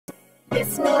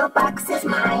This mailbox is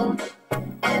mine,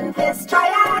 and this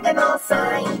triagonal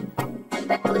sign.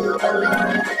 That blue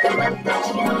balloon, the month of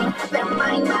June, they're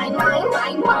mine, mine, mine,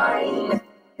 mine, mine.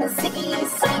 The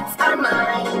Ziggy's sweets are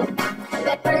mine,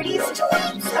 that birdie's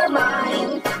tweets are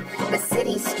mine. The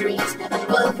city streets,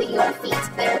 both of your feet,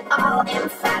 they're all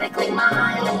emphatically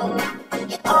mine.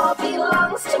 It all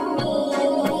belongs to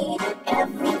me,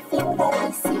 everything that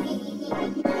I see.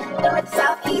 North,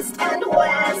 south, east, and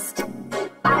west,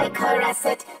 I caress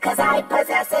it, 'cause I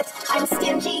possess it. I'm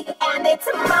stingy, and it's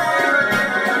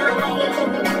mine.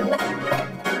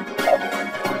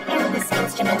 And this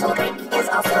instrumental break is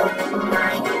also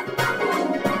mine.